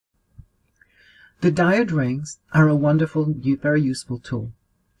The diode rings are a wonderful, very useful tool.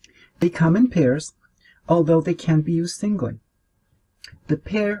 They come in pairs, although they can be used singly. The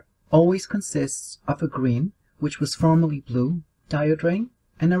pair always consists of a green, which was formerly blue, diode ring,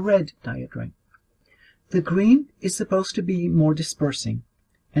 and a red diode ring. The green is supposed to be more dispersing,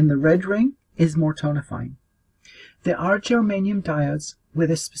 and the red ring is more tonifying. There are germanium diodes with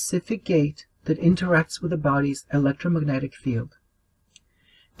a specific gate that interacts with the body's electromagnetic field.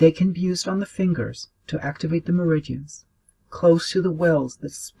 They can be used on the fingers to activate the meridians, close to the wells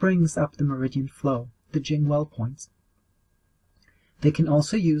that springs up the meridian flow, the Jing well points. They can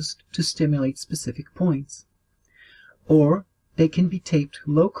also be used to stimulate specific points, or they can be taped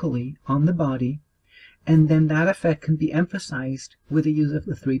locally on the body, and then that effect can be emphasized with the use of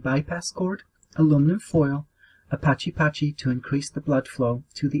the 3 bypass cord, aluminum foil, a pachi-pachi to increase the blood flow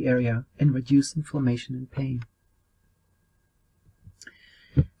to the area and reduce inflammation and pain.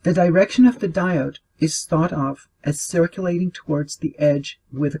 The direction of the diode is thought of as circulating towards the edge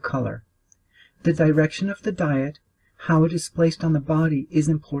with a color. The direction of the diode, how it is placed on the body, is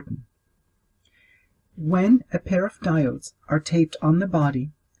important. When a pair of diodes are taped on the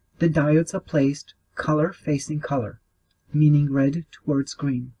body, the diodes are placed color facing color, meaning red towards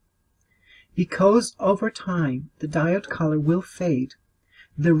green. Because over time the diode color will fade,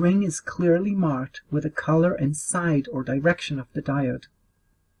 the ring is clearly marked with the color and side or direction of the diode.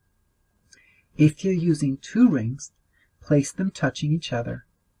 If you're using 2 rings, place them touching each other,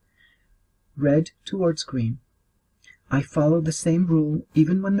 red towards green. I follow the same rule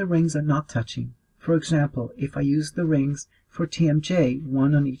even when the rings are not touching. For example, if I use the rings for TMJ,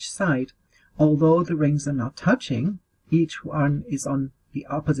 1 on each side, although the rings are not touching, each one is on the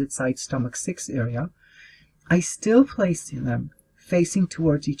opposite side stomach 6 area, I still place them facing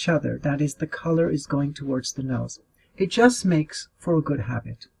towards each other. That is, the color is going towards the nose. It just makes for a good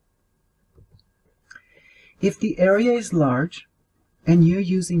habit. If the area is large and you're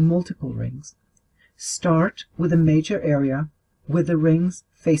using multiple rings, start with a major area with the rings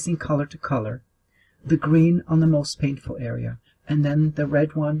facing color to color, the green on the most painful area, and then the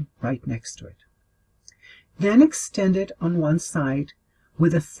red one right next to it. Then extend it on one side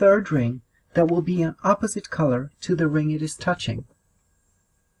with a 3rd ring that will be an opposite color to the ring it is touching.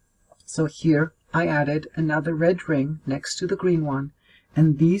 So here I added another red ring next to the green one,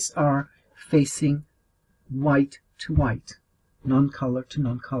 and these are facing white to white, non-color to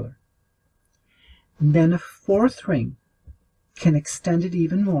non-color. Then a 4th ring can extend it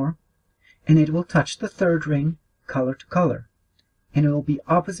even more, and it will touch the 3rd ring color to color, and it will be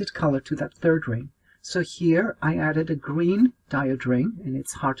opposite color to that 3rd ring. So here I added a green diode ring, and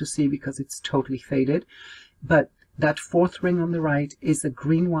it's hard to see because it's totally faded, but that 4th ring on the right is a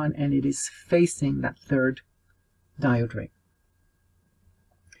green one, and it is facing that 3rd diode ring.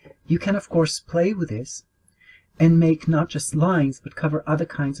 You can of course play with this and make not just lines but cover other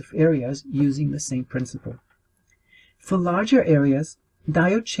kinds of areas using the same principle. For larger areas,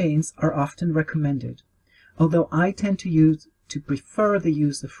 diode chains are often recommended, although I tend to prefer the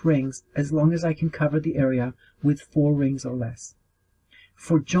use of rings as long as I can cover the area with 4 rings or less.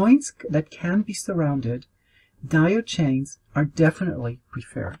 For joints that can be surrounded, diode chains are definitely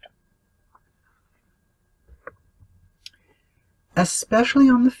preferred. Especially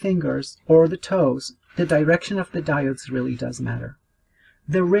on the fingers or the toes, the direction of the diodes really does matter.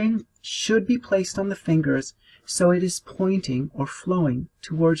 The ring should be placed on the fingers so it is pointing or flowing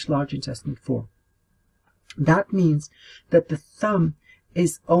towards large intestine 4. That means that the thumb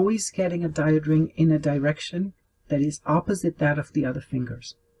is always getting a diode ring in a direction that is opposite that of the other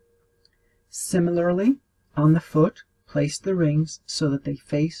fingers. Similarly, on the foot, place the rings so that they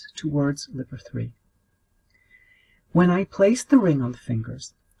face towards liver 3. When I place the ring on the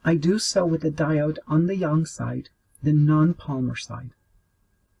fingers, I do so with the diode on the yang side, the non-palmar side.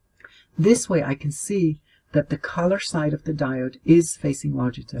 This way I can see that the color side of the diode is facing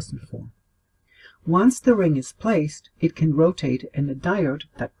large intestine 4. Once the ring is placed, it can rotate, and the diode,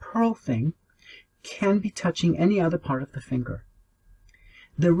 that pearl thing, can be touching any other part of the finger.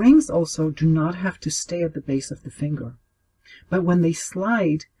 The rings also do not have to stay at the base of the finger, but when they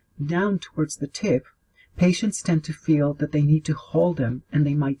slide down towards the tip, patients tend to feel that they need to hold them and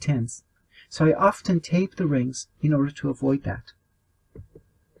they might tense. So I often tape the rings in order to avoid that.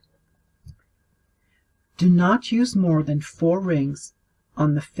 Do not use more than 4 rings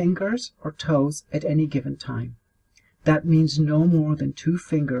on the fingers or toes at any given time. That means no more than 2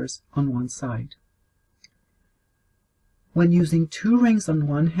 fingers on one side. When using 2 rings on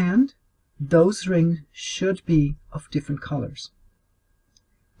one hand, those rings should be of different colors.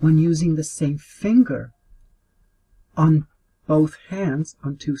 When using the same finger on both hands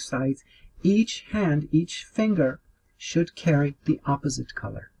on 2 sides, each hand, each finger, should carry the opposite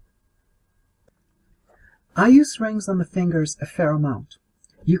color. I use rings on the fingers a fair amount.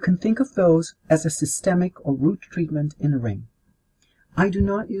 You can think of those as a systemic or root treatment in a ring. I do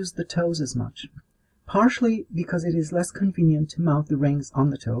not use the toes as much, partially because it is less convenient to mount the rings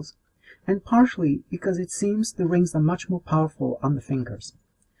on the toes, and partially because it seems the rings are much more powerful on the fingers.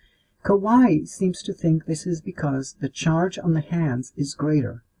 Kawai seems to think this is because the charge on the hands is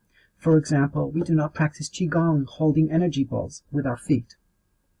greater. For example, we do not practice Qigong holding energy balls with our feet.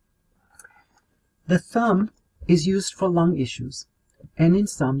 The thumb is used for lung issues and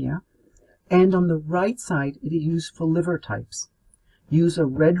insomnia, and on the right side it is used for liver types. Use a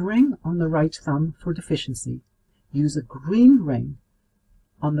red ring on the right thumb for deficiency. Use a green ring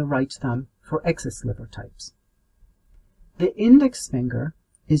on the right thumb for excess liver types. The index finger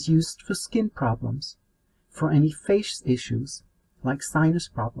is used for skin problems, for any face issues like sinus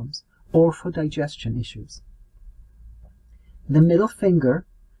problems, or for digestion issues. The middle finger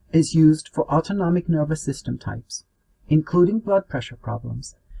is used for autonomic nervous system types, including blood pressure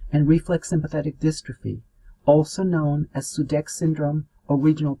problems and reflex sympathetic dystrophy, also known as Sudeck syndrome or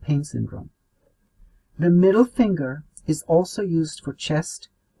regional pain syndrome. The middle finger is also used for chest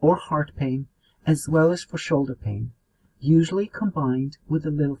or heart pain, as well as for shoulder pain, usually combined with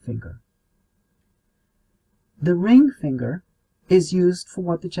the little finger. The ring finger is used for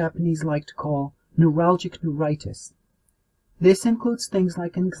what the Japanese like to call neuralgic neuritis. This includes things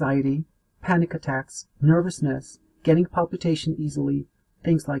like anxiety, panic attacks, nervousness, getting palpitation easily,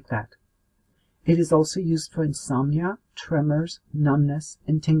 things like that. It is also used for insomnia, tremors, numbness,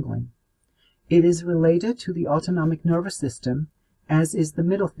 and tingling. It is related to the autonomic nervous system, as is the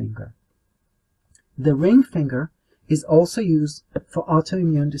middle finger. The ring finger is also used for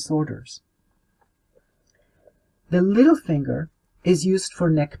autoimmune disorders. The little finger is used for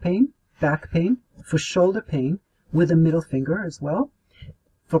neck pain, back pain, for shoulder pain, with the middle finger as well,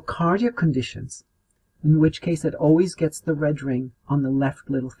 for cardiac conditions, in which case it always gets the red ring on the left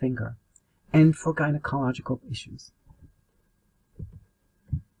little finger, and for gynecological issues.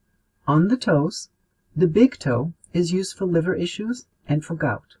 On the toes, the big toe is used for liver issues and for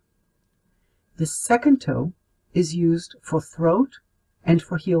gout. The second toe is used for throat and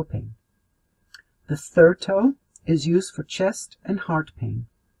for heel pain. The third toe is used for chest and heart pain.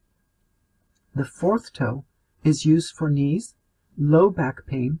 The fourth toe is used for knees, low back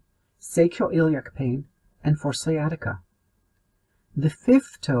pain, sacroiliac pain, and for sciatica. The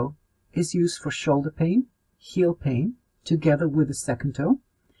fifth toe is used for shoulder pain, heel pain, together with the second toe,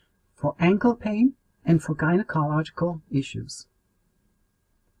 for ankle pain, and for gynecological issues.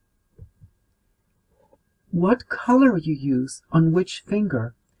 What color you use on which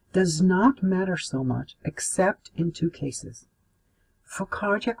finger does not matter so much, except in two cases. For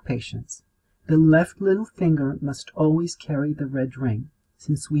cardiac patients, the left little finger must always carry the red ring,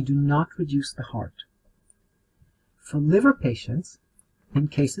 since we do not reduce the heart. For liver patients, in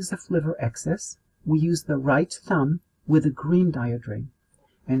cases of liver excess, we use the right thumb with a green diode ring,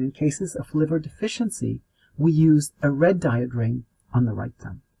 and in cases of liver deficiency, we use a red diode ring on the right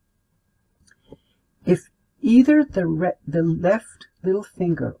thumb. If either the left little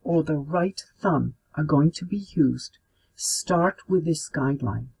finger or the right thumb are going to be used, start with this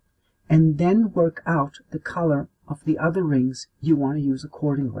guideline, and then work out the color of the other rings you want to use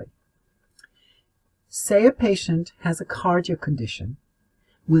accordingly. Say a patient has a cardiac condition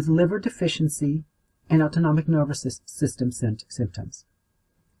with liver deficiency and autonomic nervous system symptoms.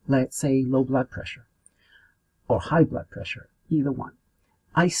 Let's say low blood pressure or high blood pressure, either one.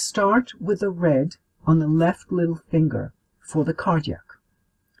 I start with the red on the left little finger for the cardiac.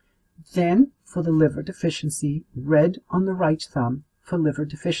 Then, for the liver deficiency, red on the right thumb for liver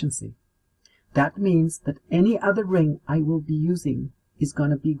deficiency. That means that any other ring I will be using is going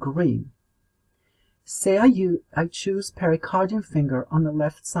to be green. Say I choose pericardium finger on the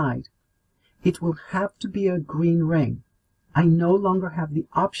left side. It will have to be a green ring. I no longer have the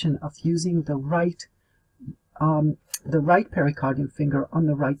option of using the right pericardium finger on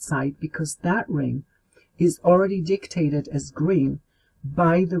the right side, because that ring is already dictated as green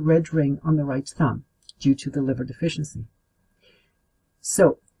by the red ring on the right thumb due to the liver deficiency.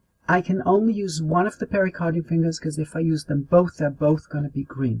 So I can only use one of the pericardium fingers, because if I use them both, they're both going to be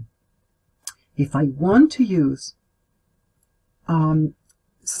green. If I want to use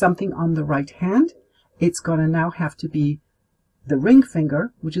something on the right hand, it's going to now have to be the ring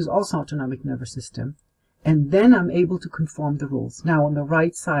finger, which is also autonomic nervous system, and then I'm able to conform the rules. Now on the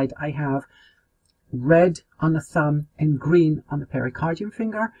right side I have red on the thumb and green on the pericardium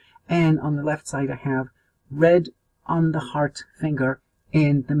finger, and on the left side I have red on the heart finger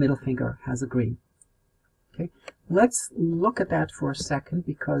and the middle finger has a green. Okay, let's look at that for a second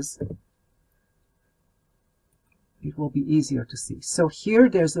because it will be easier to see. So here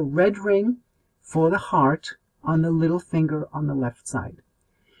there's a red ring for the heart on the little finger on the left side.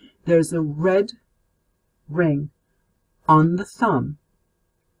 There's a red ring on the thumb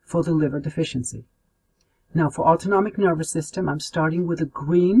for the liver deficiency. Now for autonomic nervous system, I'm starting with a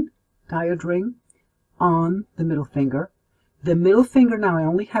green diode ring on the middle finger. The middle finger, now I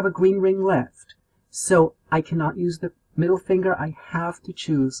only have a green ring left, so I cannot use the middle finger. I have to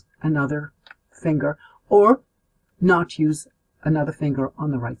choose another finger or not use another finger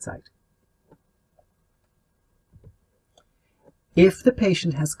on the right side. If the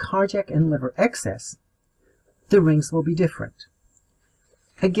patient has cardiac and liver excess, the rings will be different.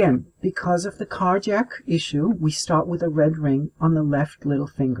 Again, because of the cardiac issue, we start with a red ring on the left little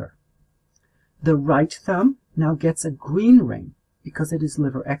finger. The right thumb now gets a green ring because it is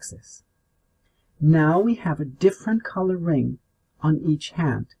liver excess. Now we have a different color ring on each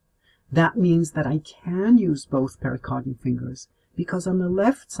hand. That means that I can use both pericardium fingers because on the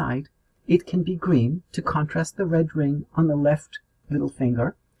left side it can be green to contrast the red ring on the left little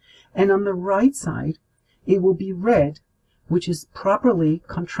finger, and on the right side it will be red, which is properly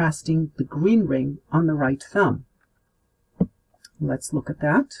contrasting the green ring on the right thumb. Let's look at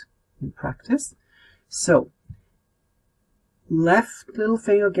that in practice. So, left little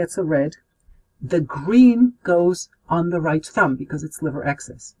finger gets a red. The green goes on the right thumb because it's liver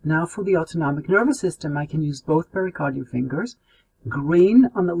excess. Now for the autonomic nervous system, I can use both pericardium fingers. Green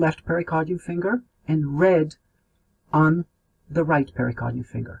on the left pericardium finger and red on the right pericardium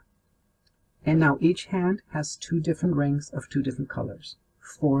finger. And now each hand has two different rings of two different colors,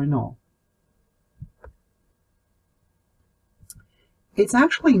 4 in all. It's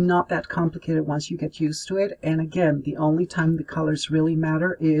actually not that complicated once you get used to it. And again, the only time the colors really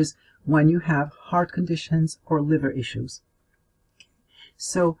matter is when you have heart conditions or liver issues.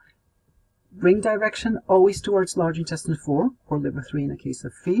 So ring direction always towards large intestine 4 or liver 3 in the case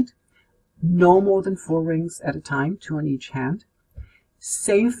of feet. No more than 4 rings at a time, 2 on each hand.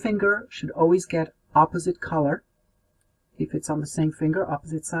 Same finger should always get opposite color. If it's on the same finger,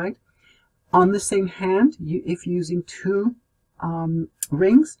 opposite side. On the same hand, if you're using 2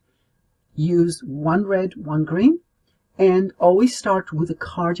 rings, use 1 red, 1 green, and always start with the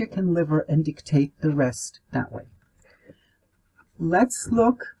cardiac and liver and dictate the rest that way. Let's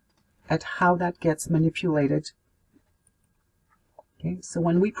look at how that gets manipulated. Okay, so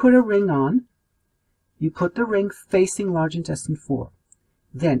when we put a ring on, you put the ring facing large intestine 4.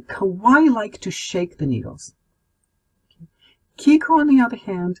 Then Kawai like to shake the needles. Okay. Kiiko, on the other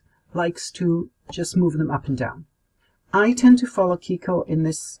hand, likes to just move them up and down. I tend to follow Kiiko in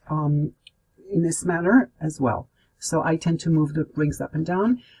this manner as well. So I tend to move the rings up and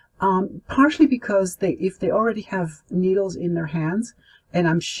down, partially because if they already have needles in their hands and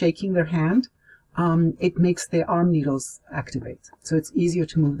I'm shaking their hand, it makes the arm needles activate. So it's easier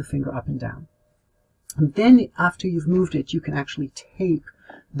to move the finger up and down. And then after you've moved it, you can actually tape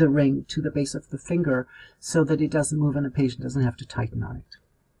the ring to the base of the finger so that it doesn't move and the patient doesn't have to tighten on it.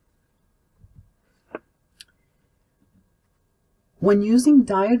 When using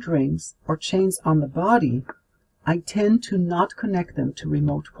diode rings or chains on the body, I tend to not connect them to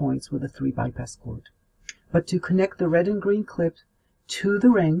remote points with a 3 bypass cord, but to connect the red and green clip to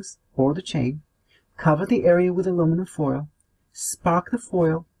the rings or the chain, cover the area with aluminum foil, spark the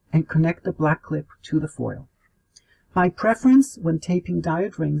foil, and connect the black clip to the foil. My preference when taping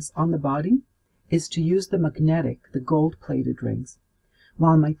diode rings on the body is to use the magnetic, the gold-plated rings,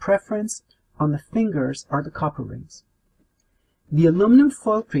 while my preference on the fingers are the copper rings. The aluminum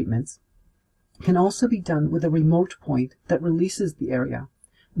foil treatments can also be done with a remote point that releases the area,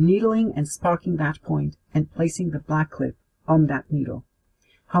 needling and sparking that point and placing the black clip on that needle.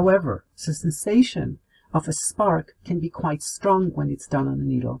 However, the sensation of a spark can be quite strong when it's done on a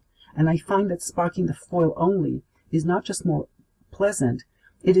needle, and I find that sparking the foil only is not just more pleasant,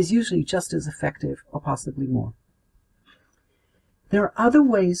 it is usually just as effective or possibly more. There are other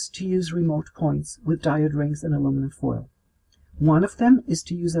ways to use remote points with diode rings and aluminum foil. One of them is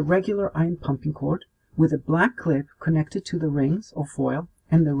to use a regular iron pumping cord with a black clip connected to the rings or foil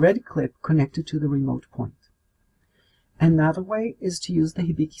and the red clip connected to the remote point. Another way is to use the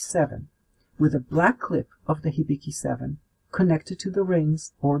Hibiki 7 with a black clip of the Hibiki 7 connected to the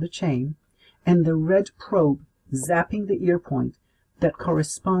rings or the chain and the red probe zapping the ear point that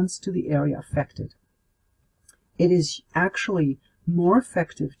corresponds to the area affected. It is actually more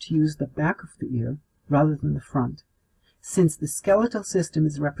effective to use the back of the ear rather than the front. Since the skeletal system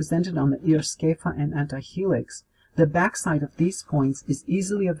is represented on the ear scapha and antihelix, The backside of these points is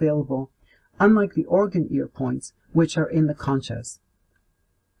easily available, unlike the organ ear points, which are in the conchas.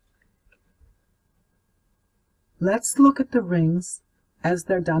 Let's look at the rings as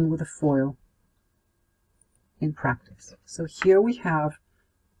they're done with a foil in practice. So here we have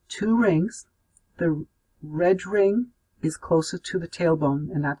two rings. The red ring is closer to the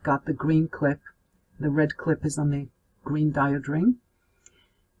tailbone, and that got the green clip. The red clip is on the green diode ring.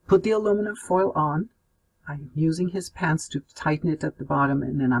 Put the aluminum foil on. I'm using his pants to tighten it at the bottom,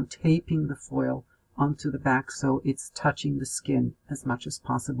 and then I'm taping the foil onto the back so it's touching the skin as much as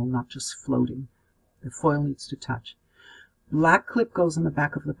possible, not just floating. The foil needs to touch. Black clip goes on the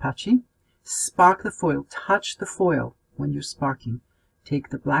back of the pachi. Spark the foil. Touch the foil when you're sparking. Take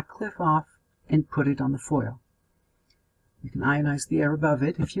the black clip off and put it on the foil. You can ionize the air above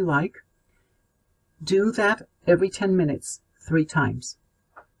it if you like. Do that every 10 minutes, 3 times.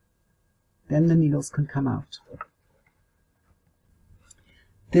 Then the needles can come out.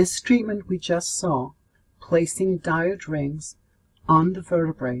 This treatment we just saw, placing diode rings on the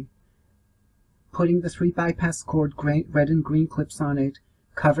vertebrae, putting the 3 bypass cord red and green clips on it,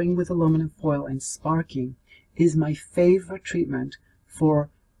 covering with aluminum foil and sparking, is my favorite treatment for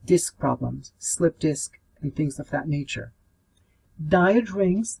disc problems, slip disc, and things of that nature. Diode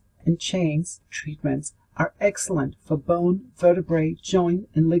rings and chains treatments are excellent for bone, vertebrae, joint,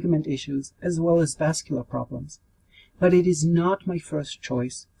 and ligament issues, as well as vascular problems. But it is not my first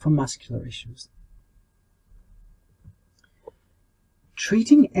choice for muscular issues.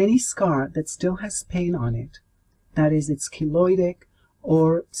 Treating any scar that still has pain on it, that is, it's keloidic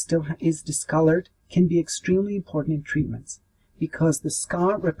or still is discolored, can be extremely important in treatments because the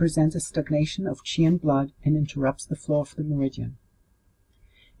scar represents a stagnation of qi and blood and interrupts the flow of the meridian.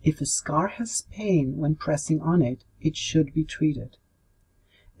 If a scar has pain when pressing on it, it should be treated.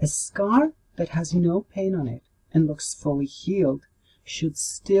 A scar that has no pain on it and looks fully healed should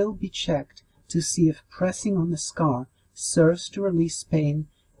still be checked to see if pressing on the scar serves to release pain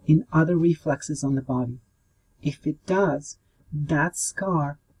in other reflexes on the body. If it does, that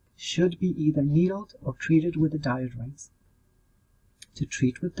scar should be either needled or treated with the diode rings. To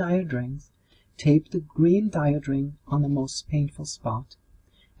treat with diode rings, tape the green diode ring on the most painful spot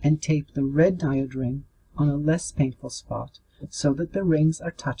and tape the red diode ring on a less painful spot so that the rings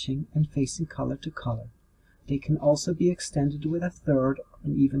are touching and facing color to color. They can also be extended with a third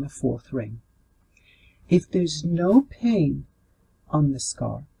and even a fourth ring. If there's no pain on the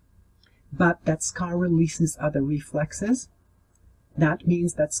scar, but that scar releases other reflexes, that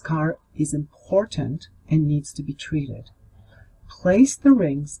means that scar is important and needs to be treated. Place the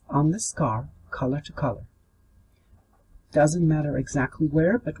rings on the scar color to color. Doesn't matter exactly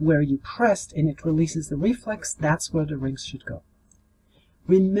where, but where you pressed and it releases the reflex, that's where the rings should go.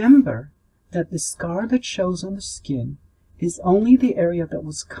 Remember that the scar that shows on the skin is only the area that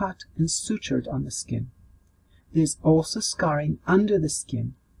was cut and sutured on the skin. There's also scarring under the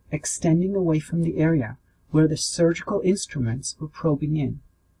skin, extending away from the area where the surgical instruments were probing in.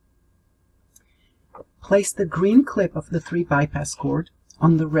 Place the green clip of the 3 bypass cord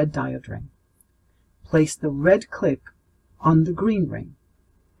on the red diode ring. Place the red clip on the green ring.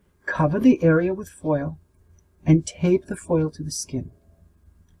 Cover the area with foil and tape the foil to the skin.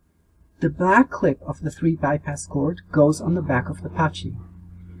 The black clip of the 3 bypass cord goes on the back of the pachi,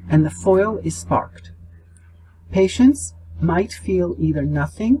 and the foil is sparked. Patients might feel either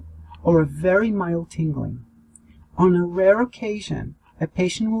nothing or a very mild tingling. On a rare occasion, a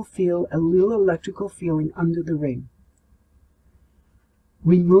patient will feel a little electrical feeling under the ring.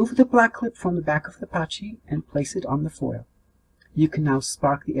 Remove the black clip from the back of the pachi and place it on the foil. You can now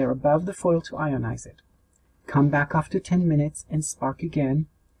spark the air above the foil to ionize it. Come back after 10 minutes and spark again,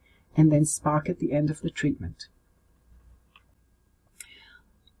 and then spark at the end of the treatment.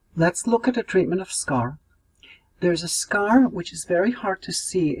 Let's look at a treatment of scar. There's a scar which is very hard to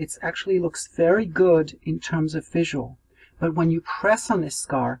see. It actually looks very good in terms of visual, but when you press on this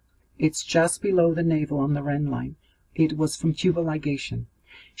scar, it's just below the navel on the Ren line. It was from tubal ligation.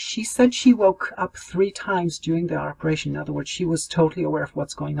 She said she woke up 3 times during the operation. In other words, she was totally aware of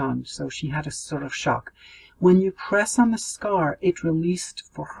what's going on, so she had a sort of shock. When you press on the scar, it released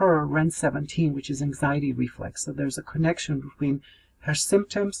for her Ren 17, which is anxiety reflex. So there's a connection between her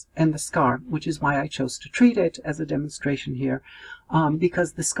symptoms and the scar, which is why I chose to treat it as a demonstration here,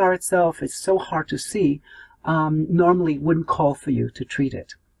 because the scar itself is so hard to see, normally wouldn't call for you to treat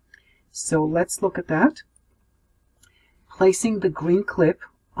it. So let's look at that. Placing the green clip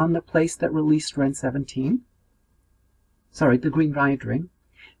on the place that released Ren 17, sorry, the green diode ring,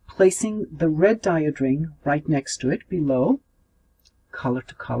 placing the red diode ring right next to it below, color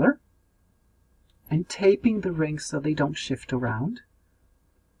to color, and taping the rings so they don't shift around.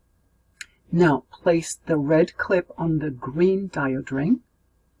 Now place the red clip on the green diode ring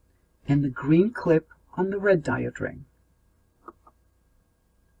and the green clip on the red diode ring.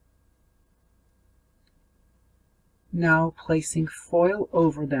 Now placing foil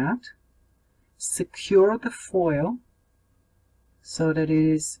over that, secure the foil so that it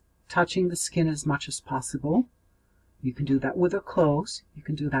is touching the skin as much as possible. You can do that with a close, you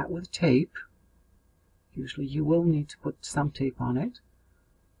can do that with tape. Usually you will need to put some tape on it.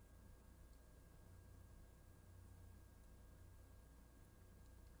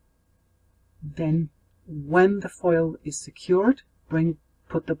 Then when the foil is secured,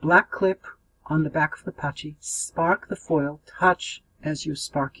 put the black clip on the back of the pachi, spark the foil, touch as you're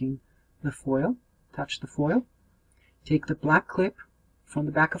sparking the foil, touch the foil. Take the black clip from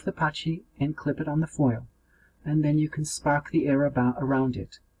the back of the pachi and clip it on the foil. And then you can spark the air around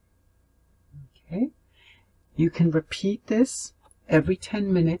it. Okay. You can repeat this every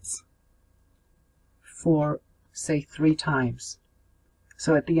 10 minutes for, say, 3 times.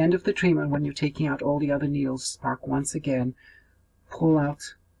 So at the end of the treatment, when you're taking out all the other needles, spark once again, pull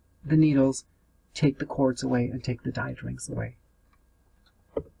out the needles, take the cords away, and take the diode rings away.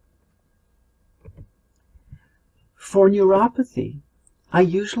 For neuropathy, I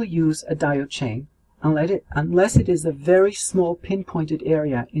usually use a diode chain, unless it is a very small pinpointed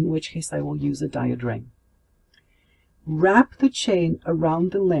area, in which case I will use a diode ring. Wrap the chain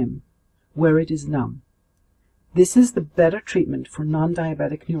around the limb where it is numb. This is the better treatment for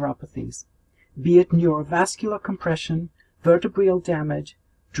non-diabetic neuropathies, be it neurovascular compression, vertebral damage,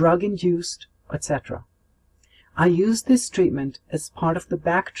 drug-induced, etc. I use this treatment as part of the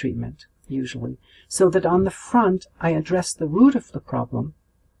back treatment, usually, so that on the front I address the root of the problem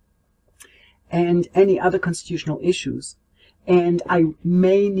and any other constitutional issues, and I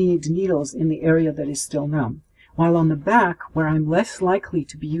may need needles in the area that is still numb. While on the back, where I'm less likely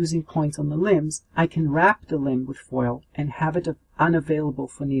to be using points on the limbs, I can wrap the limb with foil and have it unavailable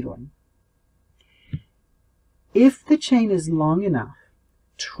for needling. If the chain is long enough,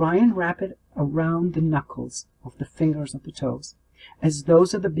 try and wrap it around the knuckles of the fingers of the toes, as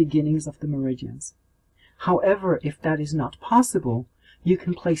those are the beginnings of the meridians. However, if that is not possible, you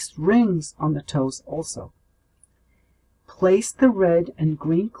can place rings on the toes also. Place the red and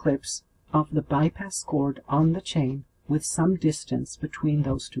green clips of the bypass cord on the chain with some distance between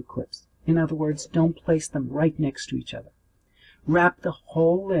those 2 clips. In other words, don't place them right next to each other. Wrap the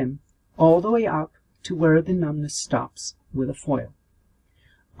whole limb all the way up to where the numbness stops with a foil.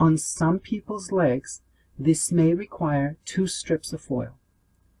 On some people's legs, this may require 2 strips of foil.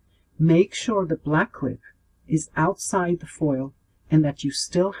 Make sure the black clip is outside the foil and that you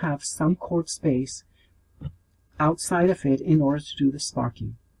still have some cord space outside of it in order to do the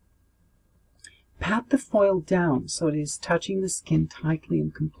sparking. Pat the foil down so it is touching the skin tightly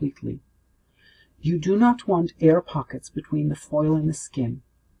and completely. You do not want air pockets between the foil and the skin.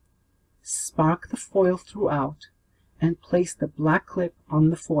 Spark the foil throughout and place the black clip on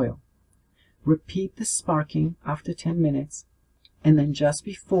the foil. Repeat the sparking after 10 minutes, and then just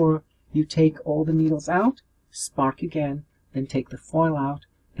before you take all the needles out, spark again, then take the foil out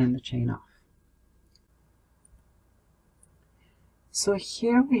and the chain off. So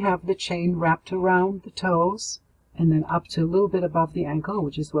here we have the chain wrapped around the toes and then up to a little bit above the ankle,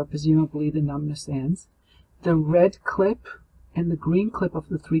 which is where presumably the numbness ends. The red clip and the green clip of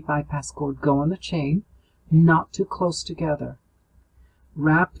the 3 bypass cord go on the chain, not too close together.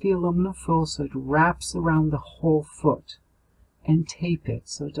 Wrap the aluminum foil so it wraps around the whole foot and tape it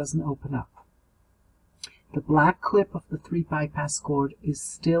so it doesn't open up. The black clip of the 3 bypass cord is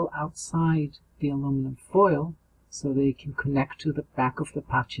still outside the aluminum foil, so they can connect to the back of the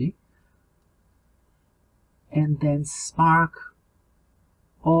pachi, and then spark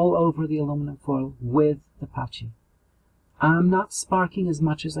all over the aluminum foil with the pachi. I'm not sparking as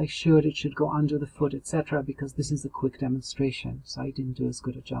much as I should. It should go under the foot, etc., because this is a quick demonstration, so I didn't do as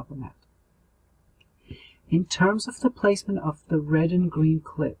good a job on that. In terms of the placement of the red and green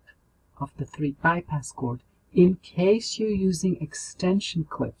clip of the 3 bypass cord, in case you're using extension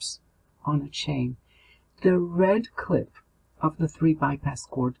clips on a chain, the red clip of the 3 bypass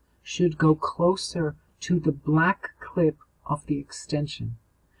cord should go closer to the black clip of the extension,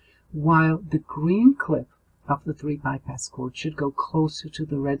 while the green clip of the 3 bypass cord should go closer to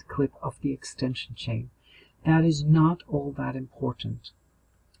the red clip of the extension chain. That is not all that important.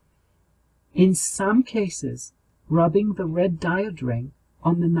 In some cases, rubbing the red diode ring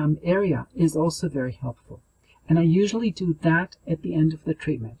on the numb area is also very helpful, and I usually do that at the end of the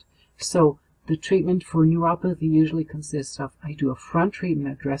treatment. So The treatment for neuropathy usually consists of, I do a front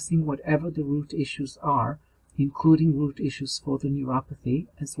treatment addressing whatever the root issues are, including root issues for the neuropathy,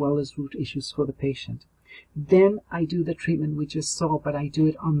 as well as root issues for the patient. Then I do the treatment we just saw, but I do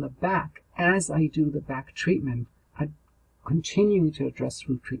it on the back. As I do the back treatment, I'm continuing to address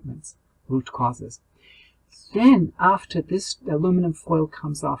root causes. Then, after this aluminum foil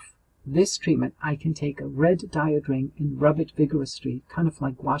comes off this treatment, I can take a red diode ring and rub it vigorously, kind of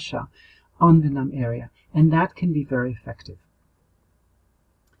like gua sha, on the numb area, and that can be very effective.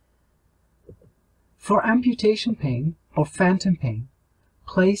 For amputation pain or phantom pain,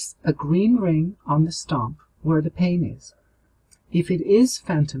 place a green ring on the stump where the pain is. If it is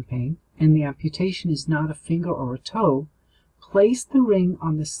phantom pain and the amputation is not a finger or a toe, place the ring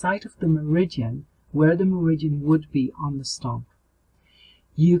on the site of the meridian where the meridian would be on the stump.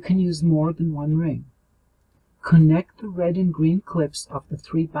 You can use more than one ring. Connect the red and green clips of the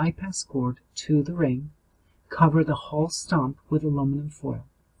 3 bypass cord to the ring. Cover the whole stump with aluminum foil.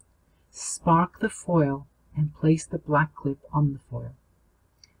 Spark the foil and place the black clip on the foil.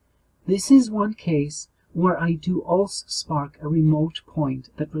 This is one case where I do also spark a remote point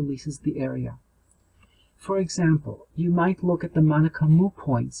that releases the area. For example, you might look at the Manaka Mu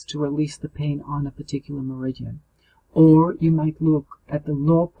points to release the pain on a particular meridian, or you might look at the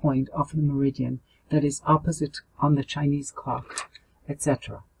low point of the meridian that is opposite on the Chinese clock,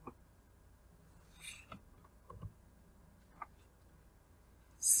 etc.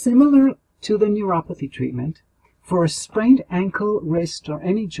 Similar to the neuropathy treatment, for a sprained ankle, wrist, or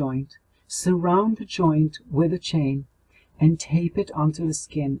any joint, surround the joint with a chain and tape it onto the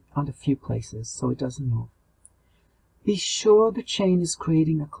skin on a few places so it doesn't move. Be sure the chain is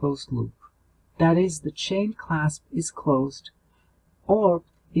creating a closed loop. That is, the chain clasp is closed, or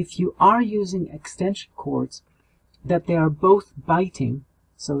if you are using extension cords, that they are both biting,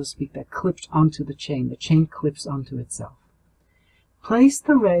 so to speak, that clipped onto the chain clips onto itself. Place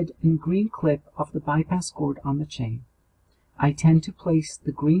the red and green clip of the bypass cord on the chain. I tend to place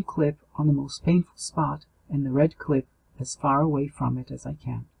the green clip on the most painful spot and the red clip as far away from it as I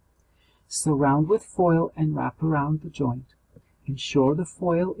can. Surround with foil and wrap around the joint. Ensure the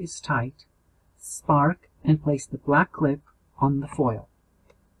foil is tight. Spark and place the black clip on the foil.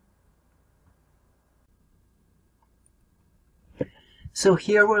 So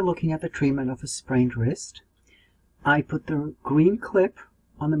here we're looking at the treatment of a sprained wrist. I put the green clip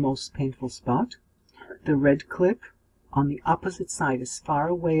on the most painful spot, the red clip on the opposite side as far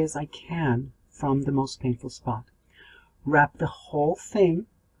away as I can from the most painful spot. Wrap the whole thing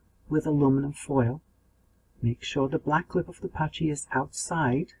with aluminum foil. Make sure the black clip of the pachi is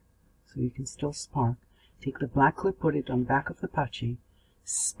outside so you can still spark. Take the black clip, put it on the back of the pachi,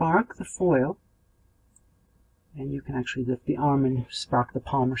 spark the foil, and you can actually lift the arm and spark the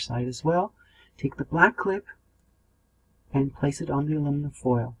palmar side as well. Take the black clip and place it on the aluminum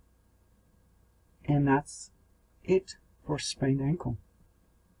foil. And that's it for sprained ankle.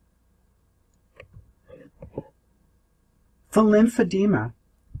 For lymphedema,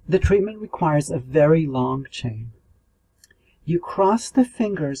 the treatment requires a very long chain. You cross the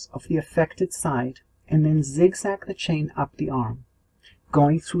fingers of the affected side and then zigzag the chain up the arm,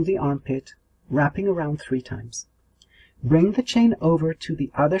 going through the armpit, wrapping around 3 times. Bring the chain over to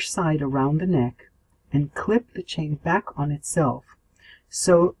the other side around the neck and clip the chain back on itself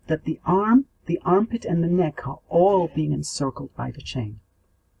so that the arm, the armpit, and the neck are all being encircled by the chain.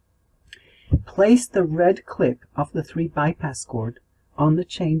 Place the red clip of the 3 bypass cord on the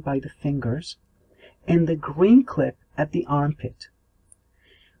chain by the fingers and the green clip at the armpit.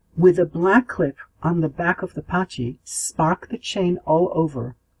 With a black clip on the back of the pachi, spark the chain all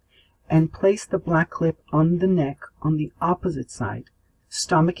over and place the black clip on the neck on the opposite side,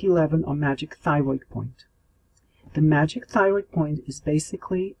 stomach 11 or magic thyroid point. The magic thyroid point is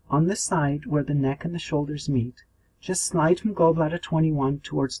basically on the side where the neck and the shoulders meet. Just slide from gallbladder 21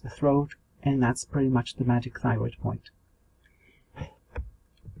 towards the throat, and that's pretty much the magic thyroid point.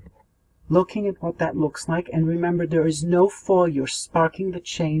 Looking at what that looks like, and remember there is no foil, you're sparking the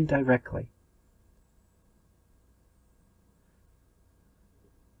chain directly.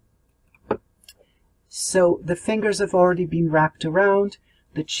 So the fingers have already been wrapped around,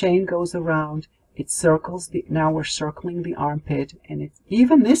 the chain goes around, it circles now we're circling the armpit, and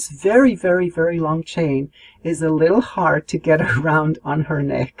even this very, very, very long chain is a little hard to get around on her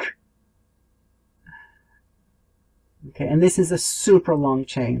neck. Okay, and this is a super long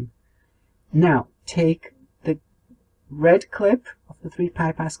chain. Now, take the red clip of the 3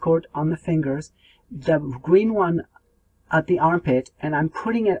 bypass cord on the fingers, the green one at the armpit, and I'm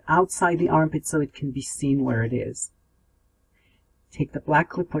putting it outside the armpit so it can be seen where it is. take the black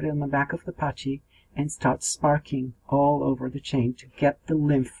clip, put it on the back of the pachi, and start sparking all over the chain to get the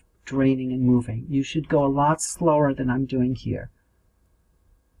lymph draining and moving. You should go a lot slower than I'm doing here.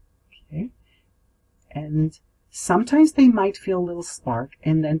 Okay, and sometimes they might feel a little spark,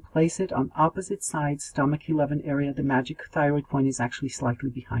 and then place it on opposite sides, stomach 11 area. The magic thyroid point is actually slightly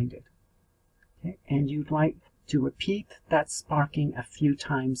behind it. Okay, and you'd like to repeat that sparking a few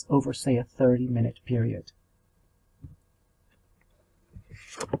times over, say, a 30-minute period.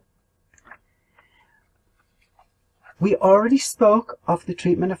 We already spoke of the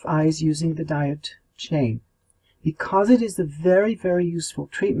treatment of eyes using the diode chain. Because it is a very, very useful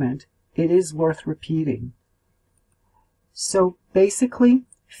treatment, it is worth repeating. So basically,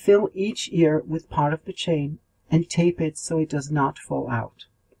 fill each ear with part of the chain and tape it so it does not fall out.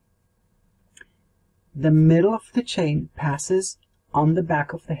 The middle of the chain passes on the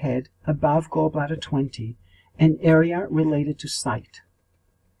back of the head above gallbladder 20, an area related to sight.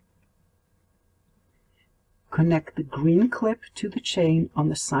 Connect the green clip to the chain on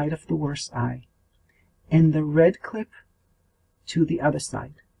the side of the worst eye, and the red clip to the other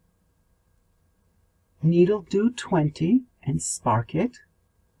side. Needle do 20 and spark it,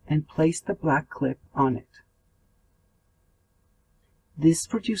 and place the black clip on it. This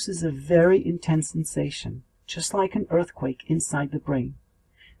produces a very intense sensation, just like an earthquake inside the brain,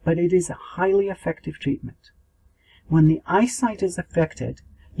 but it is a highly effective treatment. When the eyesight is affected,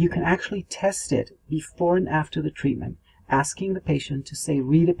 you can actually test it before and after the treatment, asking the patient to, say,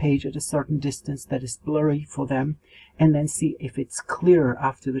 read a page at a certain distance that is blurry for them, and then see if it's clearer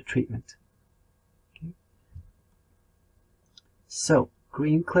after the treatment. Okay. So,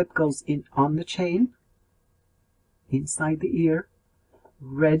 green clip goes in on the chain, inside the ear.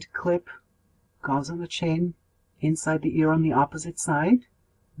 Red clip goes on the chain, inside the ear on the opposite side.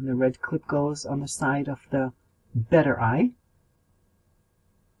 And the red clip goes on the side of the better eye.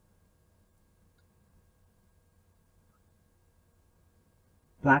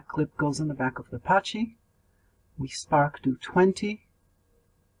 Black clip goes on the back of the pachi. We spark do 20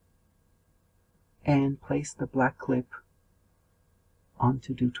 and place the black clip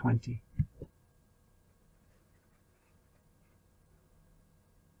onto do 20.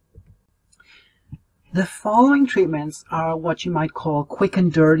 The following treatments are what you might call quick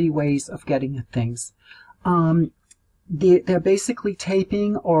and dirty ways of getting at things. They're basically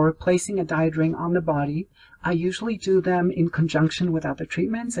taping or placing a diode ring on the body. I usually do them in conjunction with other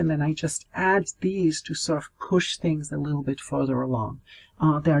treatments, and then I just add these to sort of push things a little bit further along.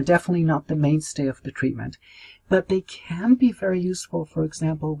 They are definitely not the mainstay of the treatment, but they can be very useful, for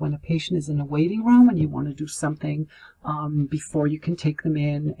example, when a patient is in a waiting room and you want to do something before you can take them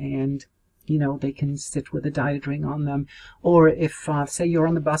in, and they can sit with a diode ring on them. Or if, say, you're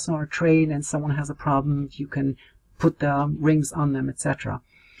on the bus or a train and someone has a problem, you can put the rings on them, etc.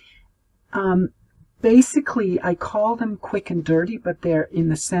 Basically, I call them quick and dirty, but they're in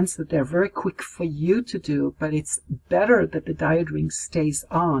the sense that they're very quick for you to do, but it's better that the diode ring stays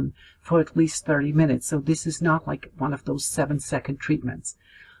on for at least 30 minutes. So this is not like one of those 7-second treatments.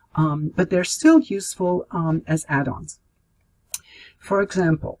 But they're still useful as add-ons. For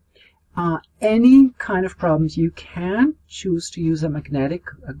example, any kind of problems, you can choose to use a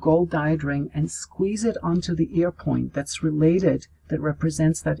gold diode ring and squeeze it onto the ear point that's related, that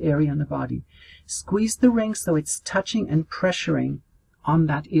represents that area on the body. Squeeze the ring so it's touching and pressuring on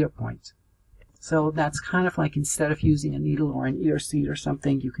that ear point. So that's kind of like, instead of using a needle or an ear seed or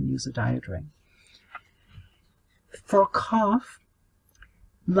something, you can use a diode ring. For cough,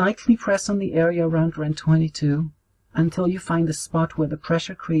 lightly press on the area around REN 22 until you find the spot where the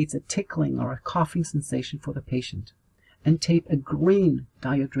pressure creates a tickling or a coughing sensation for the patient, and tape a green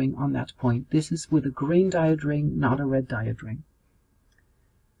diode ring on that point. This is with a green diode ring, not a red diode ring.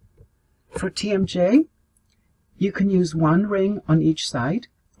 For TMJ, you can use one ring on each side,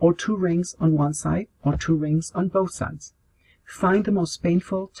 or 2 rings on one side, or 2 rings on both sides. Find the most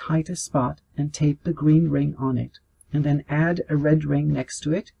painful, tightest spot and tape the green ring on it, and then add a red ring next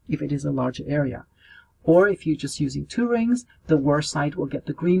to it if it is a larger area. Or if you're just using 2 rings, the worst side will get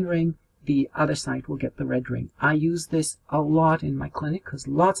the green ring, the other side will get the red ring. I use this a lot in my clinic because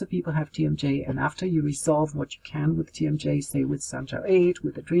lots of people have TMJ, and after you resolve what you can with TMJ, say with Sanjiao 8,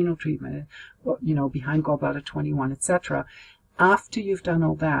 with adrenal treatment, behind gallbladder 21, etc., after you've done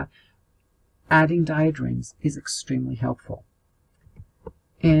all that, adding diode rings is extremely helpful.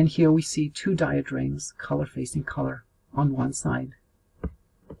 And here we see 2 diode rings, color facing color, on one side.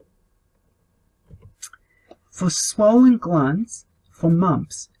 For swollen glands, for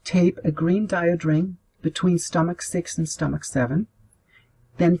mumps, tape a green diode ring between stomach 6 and stomach 7.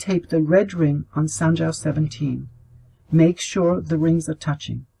 Then tape the red ring on Sanjiao 17. Make sure the rings are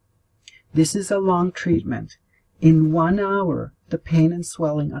touching. This is a long treatment. In 1 hour, the pain and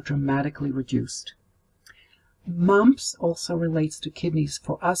swelling are dramatically reduced. Mumps also relates to kidneys.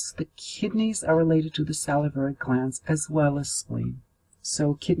 For us, the kidneys are related to the salivary glands as well as spleen.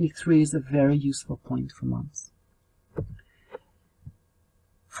 So kidney 3 is a very useful point for mumps.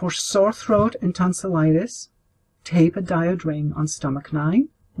 For sore throat and tonsillitis, tape a diode ring on stomach 9,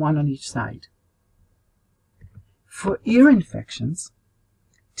 one on each side. For ear infections,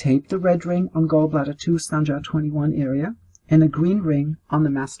 tape the red ring on gallbladder 2, Sanjiao 21 area, and a green ring on the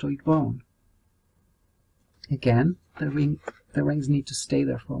mastoid bone. Again, the rings need to stay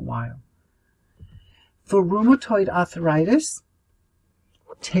there for a while. For rheumatoid arthritis,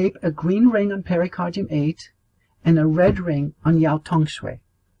 tape a green ring on pericardium 8 and a red ring on Yao Tong Shui.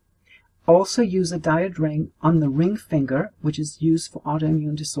 Also use a diode ring on the ring finger, which is used for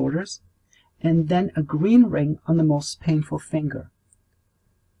autoimmune disorders, and then a green ring on the most painful finger.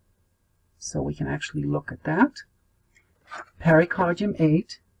 So we can actually look at that. Pericardium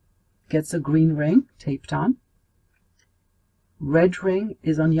 8 gets a green ring taped on. Red ring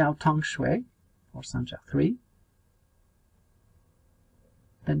is on Yao Tong Shui, or Sanjiao 3.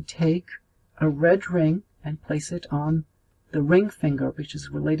 Then take a red ring and place it on the ring finger, which is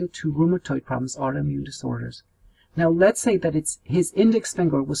related to rheumatoid problems, autoimmune disorders. Now let's say that his index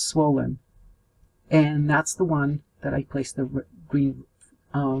finger was swollen, and that's the one that I placed the green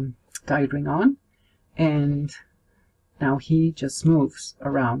diode ring on, and now he just moves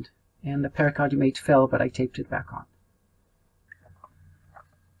around, and the pericardium 8 fell, but I taped it back on.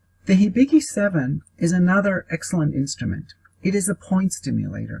 The Hibiki 7 is another excellent instrument. It is a point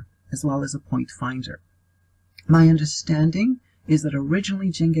stimulator as well as a point finder. My understanding is that originally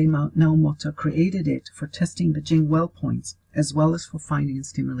Jingei Naomoto created it for testing the Jing well points as well as for finding and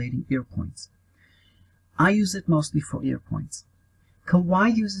stimulating ear points. I use it mostly for ear points.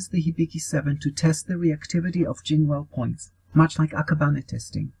 Kawai uses the Hibiki 7 to test the reactivity of Jing well points, much like Akabane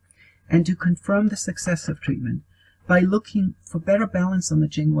testing, and to confirm the success of treatment by looking for better balance on the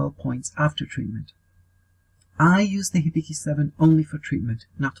Jing well points after treatment. I use the Hibiki 7 only for treatment,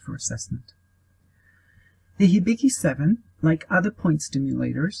 not for assessment. The Hibiki 7, like other point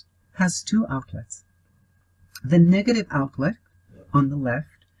stimulators, has 2 outlets. The negative outlet, on the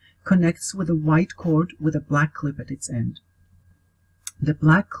left, connects with a white cord with a black clip at its end. The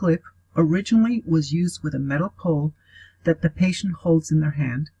black clip originally was used with a metal pole that the patient holds in their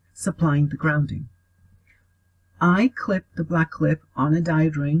hand, supplying the grounding. I clip the black clip on a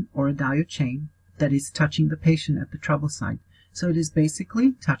diode ring or a diode chain that is touching the patient at the trouble site, so it is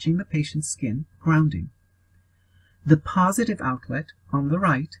basically touching the patient's skin, grounding. The positive outlet, on the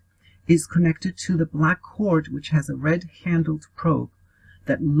right, is connected to the black cord, which has a red-handled probe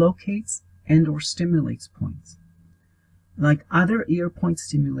that locates and/or stimulates points. Like other ear point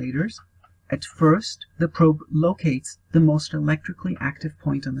stimulators, at first the probe locates the most electrically active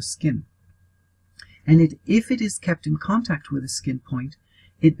point on the skin, and if it is kept in contact with the skin point,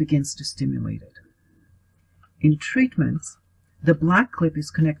 it begins to stimulate it. In treatments, the black clip is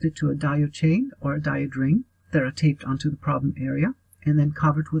connected to a diode chain or a diode ring that are taped onto the problem area and then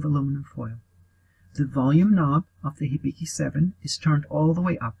covered with aluminum foil. The volume knob of the Hibiki 7 is turned all the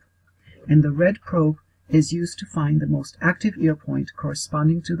way up, and the red probe is used to find the most active ear point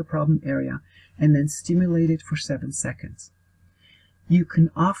corresponding to the problem area and then stimulate it for 7 seconds. You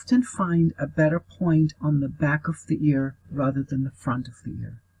can often find a better point on the back of the ear rather than the front of the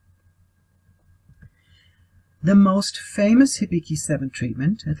ear. The most famous Hibiki 7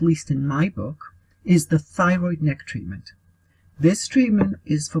 treatment, at least in my book, is the thyroid neck treatment. This treatment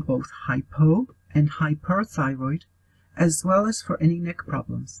is for both hypo and hyperthyroid, as well as for any neck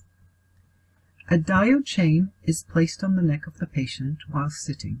problems. A diode chain is placed on the neck of the patient while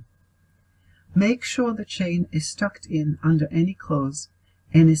sitting. Make sure the chain is tucked in under any clothes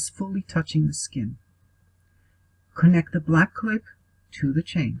and is fully touching the skin. Connect the black clip to the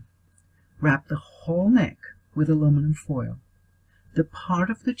chain. Wrap the whole neck with aluminum foil. The part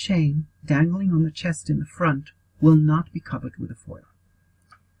of the chain dangling on the chest in the front will not be covered with the foil.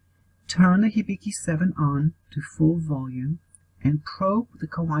 Turn the Hibiki 7 on to full volume and probe the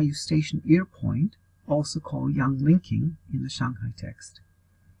Kawai Eustachian ear point, also called yang linking in the Shanghai text.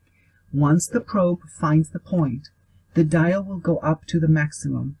 Once the probe finds the point, the dial will go up to the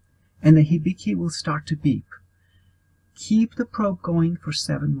maximum and the Hibiki will start to beep. Keep the probe going for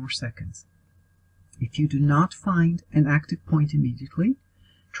 7 more seconds. If you do not find an active point immediately,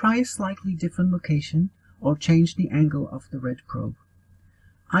 try a slightly different location or change the angle of the red probe.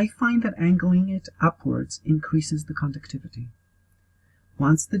 I find that angling it upwards increases the conductivity.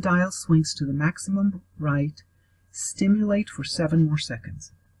 Once the dial swings to the maximum right, Stimulate for 7 more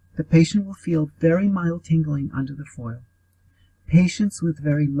seconds. The patient will feel very mild tingling under the foil. Patients with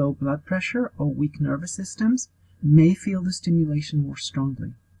very low blood pressure or weak nervous systems may feel the stimulation more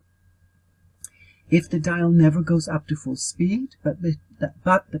strongly. If the dial never goes up to full speed, but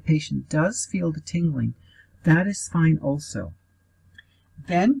the patient does feel the tingling, that is fine also.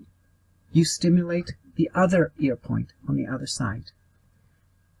 Then you stimulate the other ear point on the other side.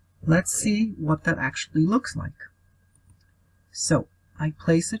 Let's see what that actually looks like. So I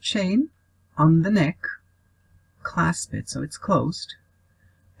place a chain on the neck, clasp it so it's closed,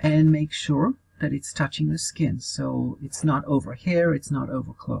 and make sure that it's touching the skin, so it's not over hair, it's not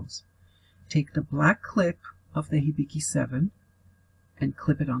over clothes. Take the black clip of the Hibiki 7 and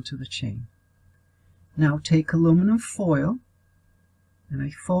clip it onto the chain. Now take aluminum foil, and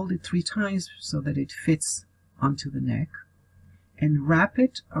I fold it 3 times so that it fits onto the neck, and wrap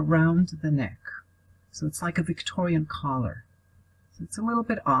it around the neck. So it's like a Victorian collar. So it's a little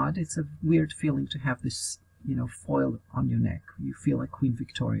bit odd. It's a weird feeling to have this, foil on your neck. You feel like Queen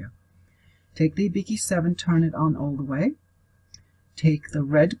Victoria. Take the Hibiki 7, turn it on all the way. Take the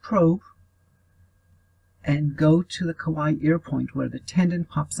red probe and go to the Kawai ear point where the tendon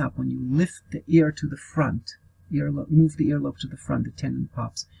pops up. When you lift the ear to the front, move the earlobe to the front, the tendon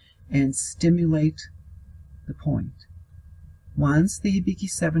pops, and stimulate the point. Once the Hibiki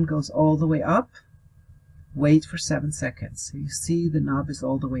 7 goes all the way up, wait for 7 seconds. So you see the knob is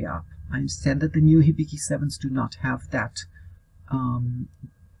all the way up. I understand that the new Hibiki 7s do not have that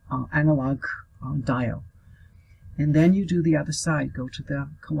analog dial. And then you do the other side. Go to the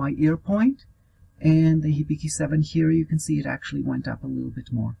Kawai ear point, and the Hibiki 7 here, you can see it actually went up a little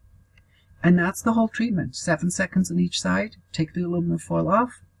bit more. And that's the whole treatment. 7 seconds on each side. Take the aluminum foil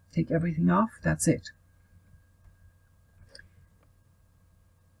off. Take everything off. That's it.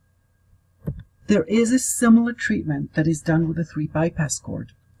 There is a similar treatment that is done with a 3 bypass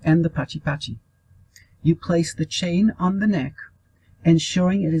cord and the pachi-pachi. You place the chain on the neck,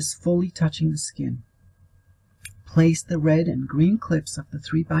 ensuring it is fully touching the skin. Place the red and green clips of the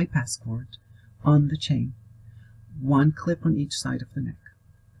 3 bypass cord on the chain, 1 clip on each side of the neck.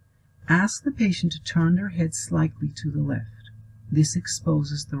 Ask the patient to turn their head slightly to the left. This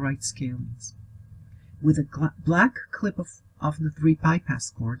exposes the right scalenes. With a black clip of the 3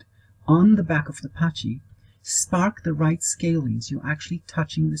 bypass cord on the back of the pachi, spark the right scalenes. You're actually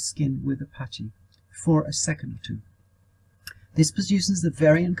touching the skin with the pachi for a second or 2. This produces a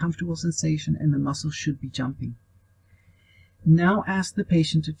very uncomfortable sensation, and the muscle should be jumping. Now ask the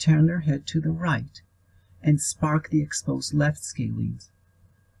patient to turn their head to the right and spark the exposed left scalenes.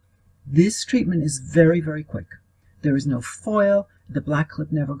 This treatment is very, very quick. There is no foil. The black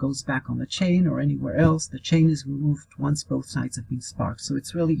clip never goes back on the chain or anywhere else. The chain is removed once both sides have been sparked. So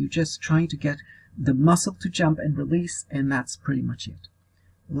it's really, you're just trying to get the muscle to jump and release, and that's pretty much it.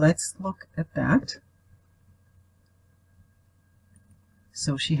 Let's look at that.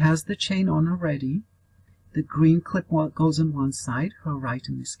 So she has the chain on already. The green clip goes on one side, her right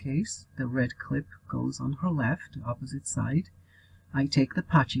in this case. The red clip goes on her left, the opposite side. I take the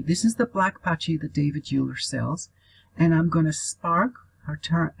pachi. This is the black pachi that David Euler sells. And I'm going to spark, her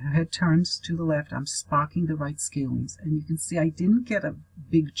head turns to the left. I'm sparking the right scalenes. And you can see I didn't get a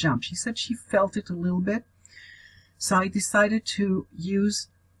big jump. She said she felt it a little bit. So I decided to use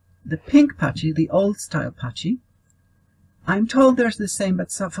the pink pachi, the old style pachi. I'm told they're the same,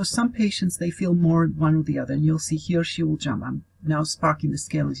 but for some patients they feel more one or the other. And you'll see here she will jump. I'm now sparking the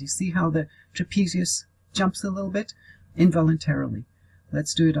scalenes. You see how the trapezius jumps a little bit involuntarily.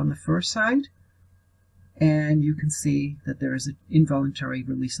 Let's do it on the first side. And you can see that there is an involuntary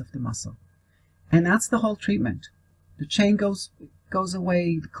release of the muscle. And that's the whole treatment. The chain goes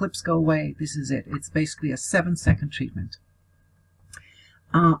away, the clips go away. This is it. It's basically a 7-second treatment.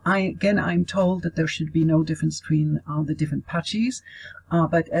 I'm told that there should be no difference between the different pachis,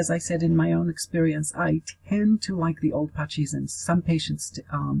 but as I said, in my own experience, I tend to like the old pachis, and some patients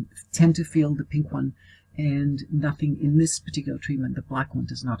tend to feel the pink one, and nothing in this particular treatment. The black one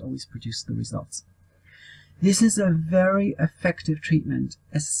does not always produce the results. This is a very effective treatment,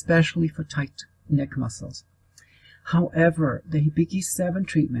 especially for tight neck muscles. However, the Hibiki 7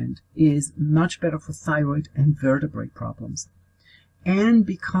 treatment is much better for thyroid and vertebrae problems. And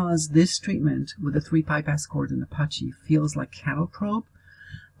because this treatment with the 3 bypass cord and the pachi feels like cattle probe,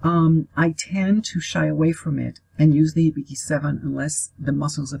 I tend to shy away from it and use the Hibiki 7 unless the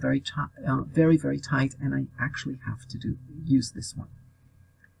muscles are very, very tight, and I actually have to use this one.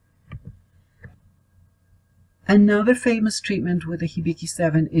 Another famous treatment with the Hibiki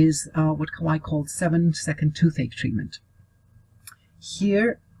 7 is what Kawai called 7-second toothache treatment.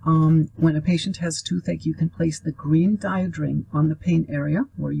 Here When a patient has toothache, you can place the green diode ring on the pain area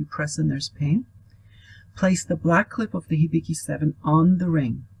where you press and there's pain. Place the black clip of the Hibiki 7 on the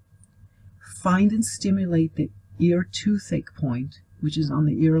ring. Find and stimulate the ear toothache point, which is on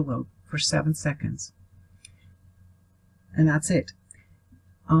the earlobe, for 7 seconds. And that's it.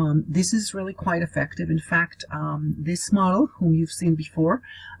 This is really quite effective. In fact, this model, whom you've seen before,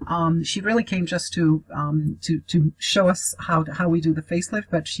 she really came just to show us how we do the facelift,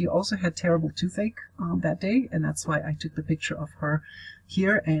 but she also had terrible toothache that day, and that's why I took the picture of her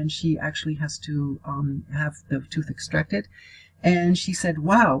here, and she actually has to have the tooth extracted. And she said,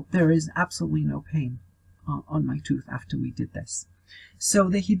 wow, there is absolutely no pain on my tooth after we did this. So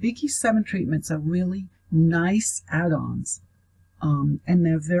the Hibiki 7 treatments are really nice add-ons. And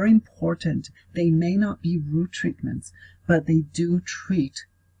they're very important. They may not be root treatments, but they do treat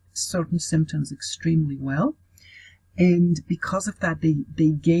certain symptoms extremely well. And because of that, they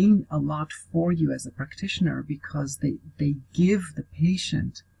gain a lot for you as a practitioner, because they give the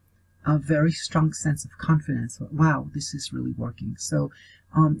patient a very strong sense of confidence. Wow, this is really working. So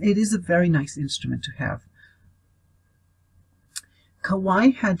it is a very nice instrument to have.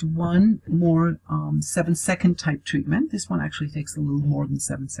 Kawai had one more 7-second type treatment. This one actually takes a little more than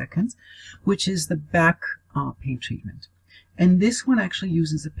 7 seconds, which is the back pain treatment. And this one actually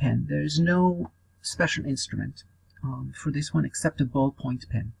uses a pen. There's no special instrument for this one except a ballpoint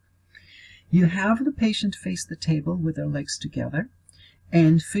pen. You have the patient face the table with their legs together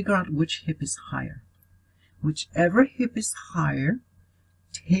and figure out which hip is higher. Whichever hip is higher,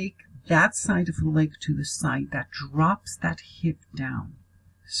 take that side of the leg to the side that drops that hip down.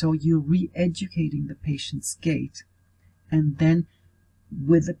 So you're re-educating the patient's gait, and then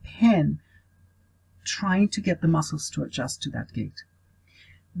with the pen trying to get the muscles to adjust to that gait.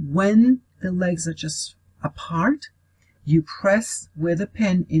 When the legs are just apart, you press with a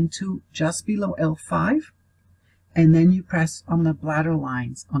pen into just below L5, and then you press on the bladder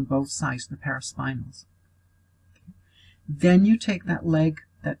lines on both sides, the paraspinals. Then you take that leg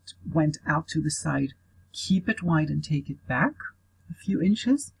that went out to the side, keep it wide and take it back a few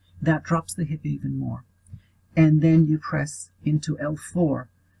inches. That drops the hip even more. And then you press into L4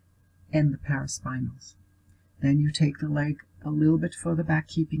 and the paraspinals. Then you take the leg a little bit further back,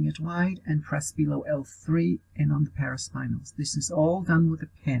 keeping it wide, and press below L3 and on the paraspinals. This is all done with a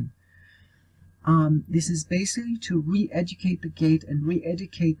pen. This is basically to re-educate the gait and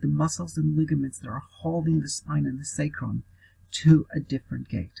re-educate the muscles and ligaments that are holding the spine and the sacrum to a different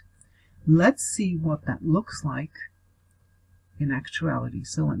gait. Let's see what that looks like in actuality.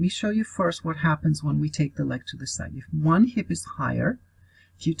 So let me show you first what happens when we take the leg to the side. If one hip is higher,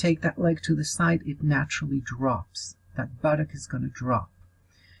 if you take that leg to the side, it naturally drops. That buttock is going to drop.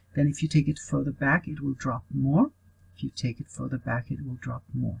 Then if you take it further back, it will drop more. If you take it further back, it will drop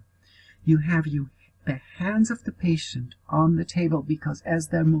more. You have the hands of the patient on the table, because as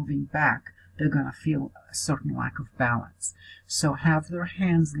they're moving back, they're going to feel a certain lack of balance. So have their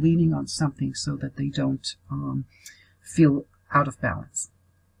hands leaning on something so that they don't feel out of balance.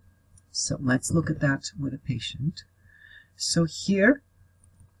 So let's look at that with a patient. So here,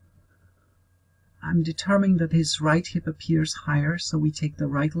 I'm determining that his right hip appears higher, so we take the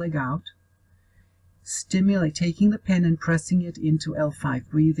right leg out. Stimulate, taking the pen and pressing it into L5.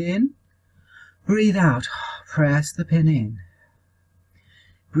 Breathe in, breathe out, press the pen in.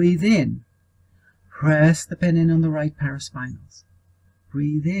 Breathe in. Press the pen in on the right paraspinals.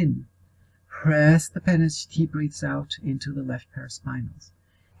 Breathe in. Press the pen as he breathes out into the left paraspinals.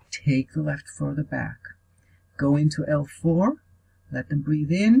 Take the left further back. Go into L4. Let them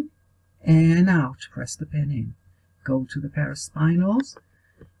breathe in and out. Press the pen in. Go to the paraspinals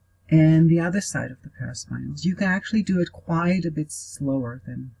and the other side of the paraspinals. You can actually do it quite a bit slower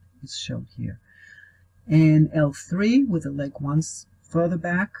than is shown here. And L3 with the leg once further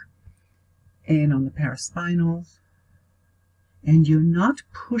back. And on the paraspinals, and you're not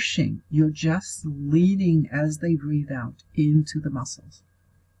pushing, you're just leaning as they breathe out into the muscles.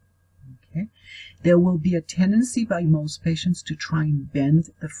 Okay, there will be a tendency by most patients to try and bend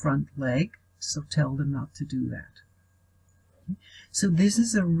the front leg, so tell them not to do that. Okay? So this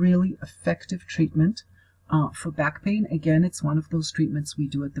is a really effective treatment for back pain. Again, it's one of those treatments we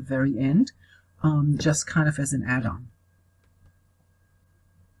do at the very end, just kind of as an add-on.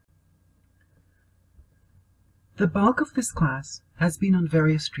 The bulk of this class has been on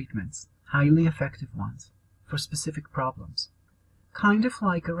various treatments, highly effective ones, for specific problems. Kind of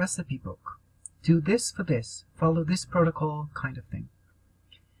like a recipe book. Do this for this, follow this protocol kind of thing.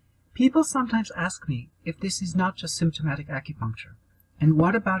 People sometimes ask me if this is not just symptomatic acupuncture, and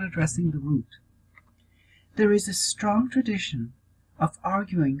what about addressing the root? There is a strong tradition of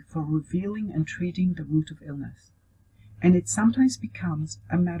arguing for revealing and treating the root of illness, and it sometimes becomes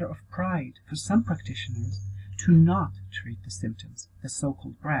a matter of pride for some practitioners to not treat the symptoms, the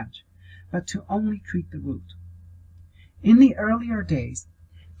so-called branch, but to only treat the root. In the earlier days,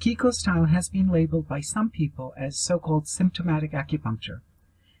 Kiiko style has been labeled by some people as so-called symptomatic acupuncture,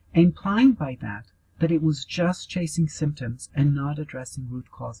 implying by that it was just chasing symptoms and not addressing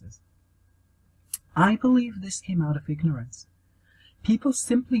root causes. I believe this came out of ignorance. People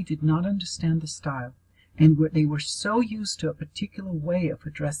simply did not understand the style, and they were so used to a particular way of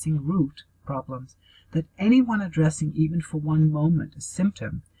addressing root problems that anyone addressing even for one moment a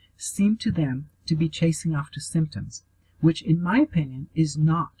symptom seemed to them to be chasing after symptoms, which in my opinion is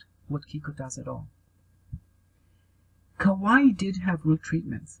not what Kiiko does at all. Kawai did have root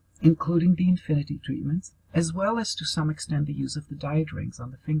treatments, including the infinity treatments, as well as to some extent the use of the diode rings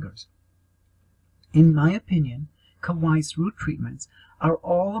on the fingers. In my opinion, Kawai's root treatments are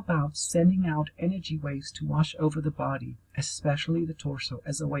all about sending out energy waves to wash over the body, especially the torso,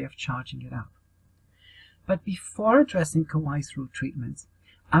 as a way of charging it up. But before addressing Kawai's root treatments,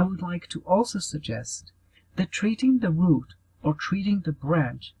 I would like to also suggest that treating the root or treating the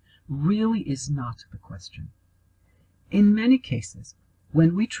branch really is not the question. In many cases,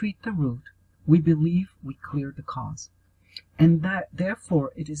 when we treat the root, we believe we cleared the cause, and that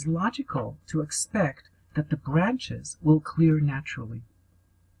therefore it is logical to expect that the branches will clear naturally.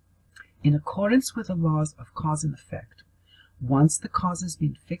 In accordance with the laws of cause and effect, once the cause has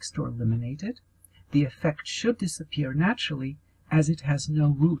been fixed or eliminated, the effect should disappear naturally as it has no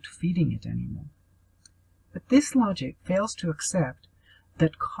root feeding it anymore. But this logic fails to accept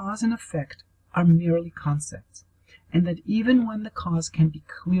that cause and effect are merely concepts, and that even when the cause can be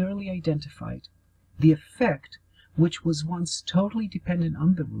clearly identified, the effect, which was once totally dependent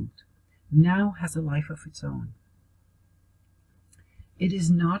on the root, now has a life of its own. It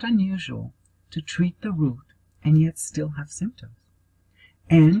is not unusual to treat the root and yet still have symptoms.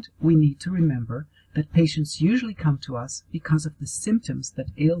 And we need to remember that patients usually come to us because of the symptoms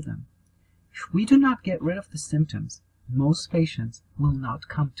that ail them. If we do not get rid of the symptoms, most patients will not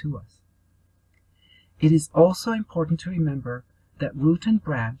come to us. It is also important to remember that root and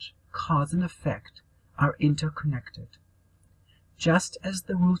branch, cause and effect, are interconnected. Just as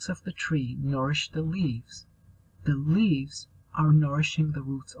the roots of the tree nourish the leaves are nourishing the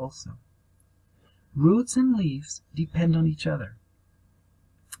roots also. Roots and leaves depend on each other.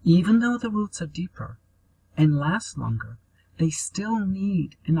 Even though the roots are deeper and last longer, they still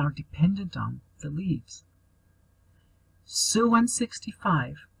need and are dependent on the leaves. CEU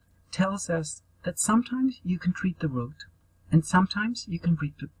 165 tells us that sometimes you can treat the root and sometimes you can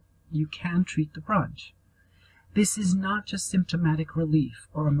treat the branch. This is not just symptomatic relief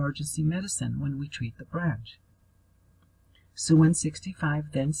or emergency medicine when we treat the branch. CEU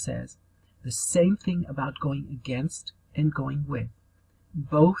 165 then says the same thing about going against and going with.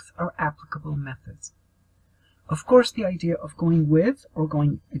 Both are applicable methods. Of course, the idea of going with or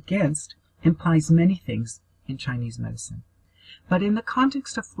going against implies many things in Chinese medicine. But in the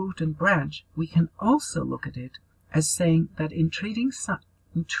context of root and branch, we can also look at it as saying that in treating,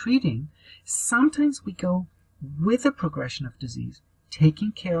 sometimes we go with the progression of disease,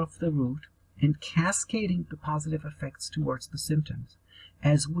 taking care of the root and cascading the positive effects towards the symptoms,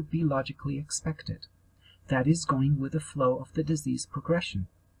 as would be logically expected. That is, going with the flow of the disease progression.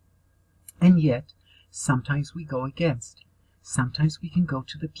 And yet, sometimes we go against. Sometimes we can go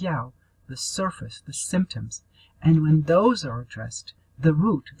to the piao, the surface, the symptoms, and when those are addressed, the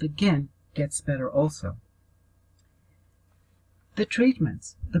root, the gen, gets better also. The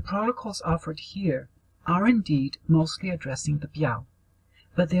treatments, the protocols offered here, are indeed mostly addressing the piao,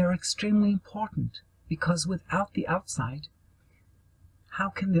 but they are extremely important because without the outside, how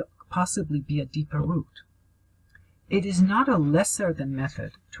can there possibly be a deeper root? It is not a lesser than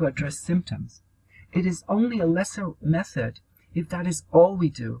method to address symptoms. It is only a lesser method if that is all we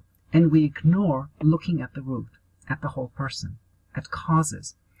do and we ignore looking at the root, at the whole person, at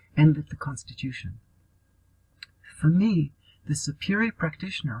causes, and at the constitution. For me, the superior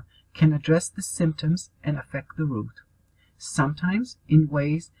practitioner can address the symptoms and affect the root, sometimes in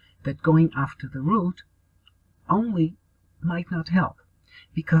ways that going after the root only might not help,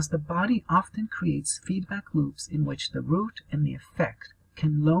 because the body often creates feedback loops in which the root and the effect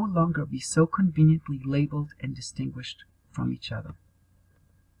can no longer be so conveniently labeled and distinguished from each other.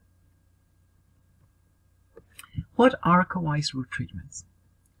 What are Kawai's root treatments?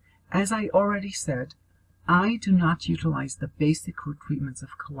 As I already said, I do not utilize the basic root treatments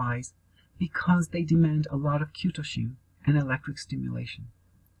of Kawai's because they demand a lot of Kyutoshin and electric stimulation.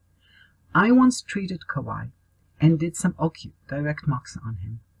 I once treated Kawai, and did some okyu, direct moxa, on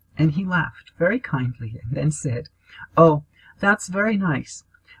him, and he laughed very kindly and then said, "Oh, that's very nice,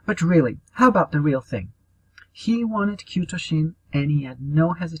 but really, how about the real thing?" He wanted Kyutoshin, and he had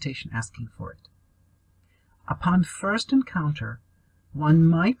no hesitation asking for it. Upon first encounter, one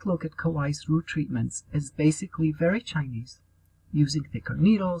might look at Kawai's root treatments as basically very Chinese, using thicker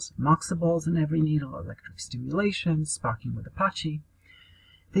needles, moxa balls in every needle, electric stimulation, sparking with a pachi.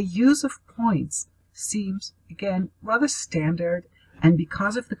 The use of points seems, again, rather standard, and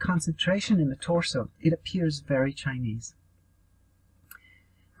because of the concentration in the torso, it appears very Chinese.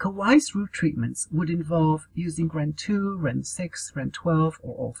 Kawai's root treatments would involve using Ren 2, Ren 6, Ren 12,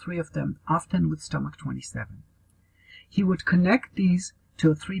 or all three of them, often with stomach 27. He would connect these to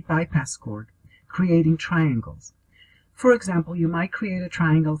a 3 bypass cord, creating triangles. For example, you might create a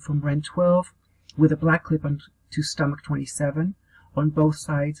triangle from Ren 12 with a black clip to stomach 27 on both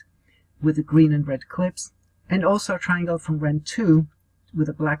sides with the green and red clips, and also a triangle from Ren 2 with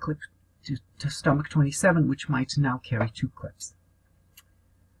a black clip to stomach 27, which might now carry 2 clips.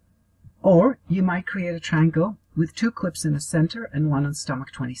 Or you might create a triangle with 2 clips in the center and 1 on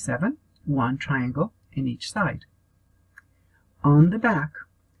stomach 27, 1 triangle in each side. On the back,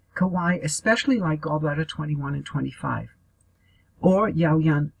 Kawai especially liked gallbladder 21 and 25, or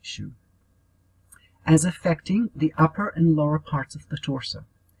Yaoyan Shu, as affecting the upper and lower parts of the torso.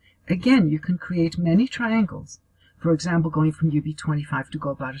 Again, you can create many triangles, for example, going from UB25 to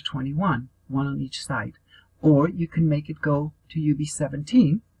gallbladder 21, 1 on each side, or you can make it go to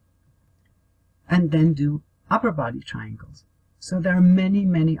UB17, and then do upper body triangles. So there are many,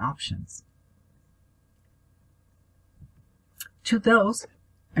 many options. To those,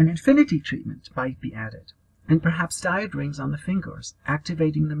 an infinity treatment might be added, and perhaps diode rings on the fingers,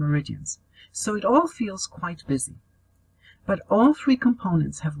 activating the meridians. So it all feels quite busy. But all 3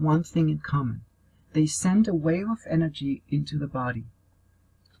 components have one thing in common. They send a wave of energy into the body.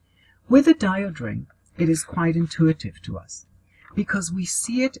 With a diode ring, it is quite intuitive to us, because we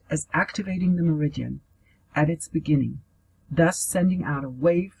see it as activating the meridian at its beginning, thus sending out a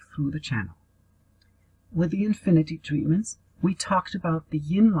wave through the channel. With the infinity treatments, we talked about the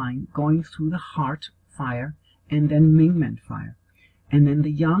yin line going through the heart fire and then Mingmen fire, and then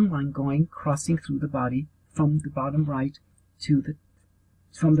the yang line crossing through the body from the bottom right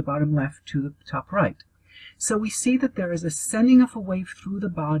from the bottom left to the top right. So we see that there is a sending of a wave through the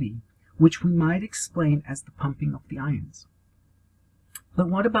body, which we might explain as the pumping of the ions. But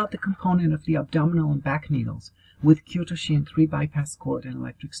what about the component of the abdominal and back needles with Kyutoshin 3 bypass cord and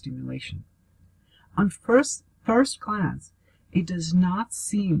electric stimulation? On first glance, it does not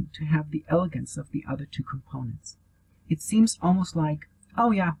seem to have the elegance of the other 2 components. It seems almost like, oh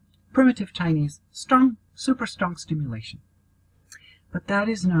yeah, primitive Chinese, strong, super strong stimulation. But that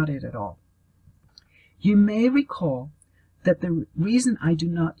is not it at all. You may recall that the reason I do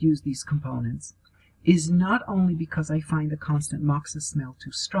not use these components is not only because I find the constant moxa smell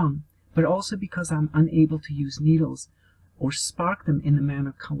too strong, but also because I'm unable to use needles or spark them in the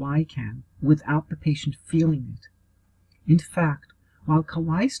manner Kawai can without the patient feeling it. In fact, while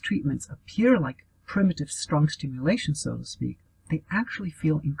Kawai's treatments appear like primitive strong stimulation, so to speak, they actually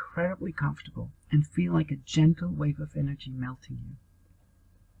feel incredibly comfortable and feel like a gentle wave of energy melting you.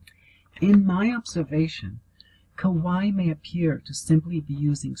 In my observation, Kawai may appear to simply be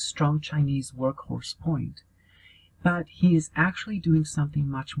using strong Chinese workhorse point, but he is actually doing something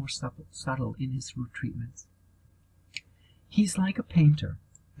much more subtle in his root treatments. He's like a painter,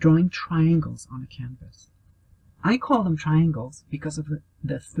 drawing triangles on a canvas. I call them triangles because of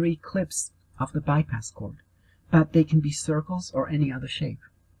the 3 clips of the bypass cord, but they can be circles or any other shape.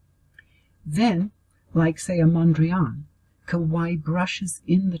 Then, like say a Mondrian, Kawai brushes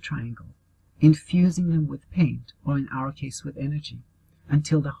in the triangle, infusing them with paint, or in our case with energy,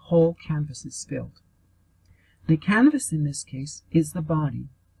 until the whole canvas is filled. The canvas in this case is the body,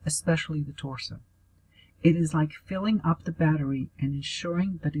 especially the torso. It is like filling up the battery and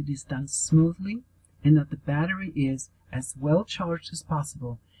ensuring that it is done smoothly and that the battery is as well charged as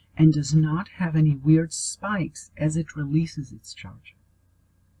possible and does not have any weird spikes as it releases its charge.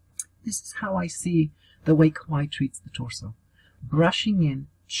 This is how I see the way Kawai treats the torso, brushing in,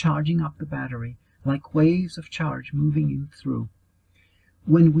 charging up the battery, like waves of charge moving in through.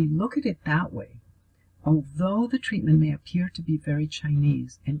 When we look at it that way, although the treatment may appear to be very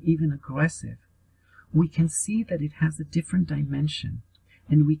Chinese and even aggressive, we can see that it has a different dimension,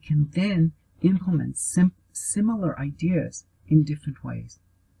 and we can then implement similar ideas in different ways.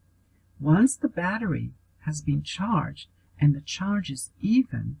 Once the battery has been charged and the charge is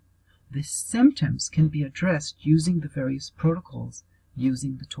even, the symptoms can be addressed using the various protocols,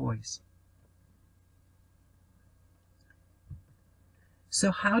 using the toys.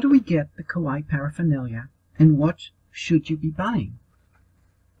 So how do we get the Kawai paraphernalia, and what should you be buying?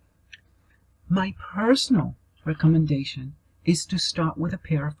 My personal recommendation is to start with a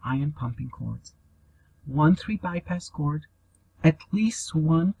pair of iron pumping cords, 1 3-bypass cord, at least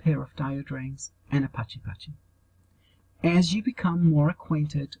 1 pair of diode rings, and a pachi-pachi. As you become more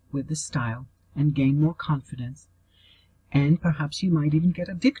acquainted with the style and gain more confidence, and perhaps you might even get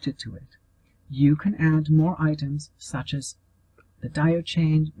addicted to it, you can add more items such as the diode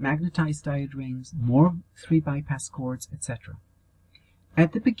chain, magnetized diode rings, more 3-bypass cords, etc.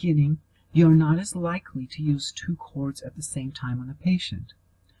 At the beginning, you are not as likely to use 2 cords at the same time on a patient.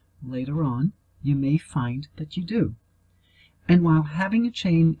 Later on, you may find that you do. And while having a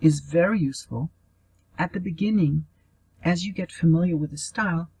chain is very useful, at the beginning, as you get familiar with the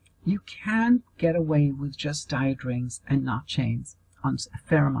style, you can get away with just diode rings and not chains on a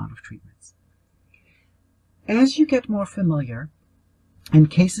fair amount of treatments. As you get more familiar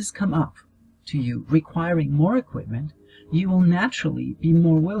and cases come up to you requiring more equipment, you will naturally be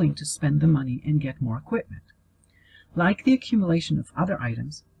more willing to spend the money and get more equipment. Like the accumulation of other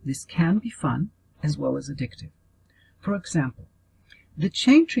items, this can be fun as well as addictive. For example, the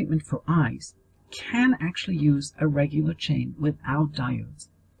chain treatment for eyes can actually use a regular chain without diodes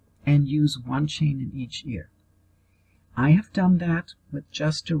and use 1 chain in each ear. I have done that with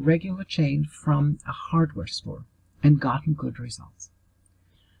just a regular chain from a hardware store and gotten good results.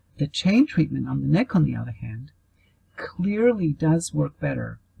 The chain treatment on the neck, on the other hand, clearly does work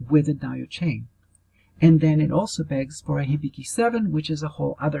better with a diode chain. And then it also begs for a Hibiki 7, which is a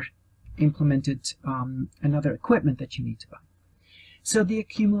whole other implemented, another equipment that you need to buy. So the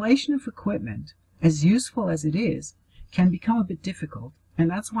accumulation of equipment, as useful as it is, can become a bit difficult,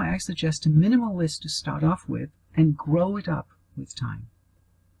 and that's why I suggest a minimal list to start off with and grow it up with time.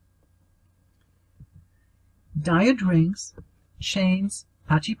 Diode rings, chains,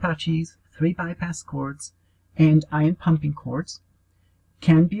 pachi-pachis, 3-bypass cords, and iron pumping cords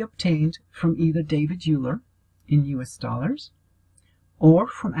can be obtained from either David Euler in US dollars or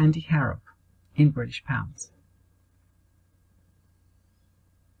from Andy Harrop in British pounds.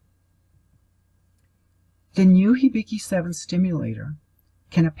 The new Hibiki 7 stimulator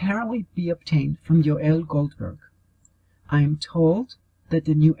can apparently be obtained from Yoel Goldberg. I am told that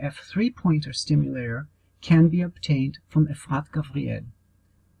the new F3 pointer stimulator can be obtained from Efrat Gavriel.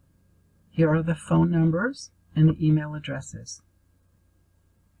 Here are the phone numbers and the email addresses.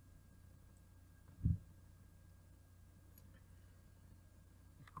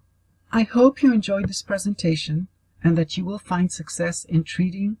 I hope you enjoyed this presentation and that you will find success in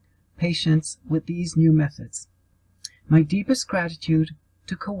treating patients with these new methods. My deepest gratitude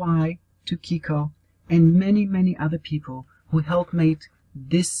to Kawai, to Kiiko, and many, many other people who helped make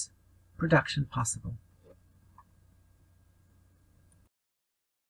this production possible.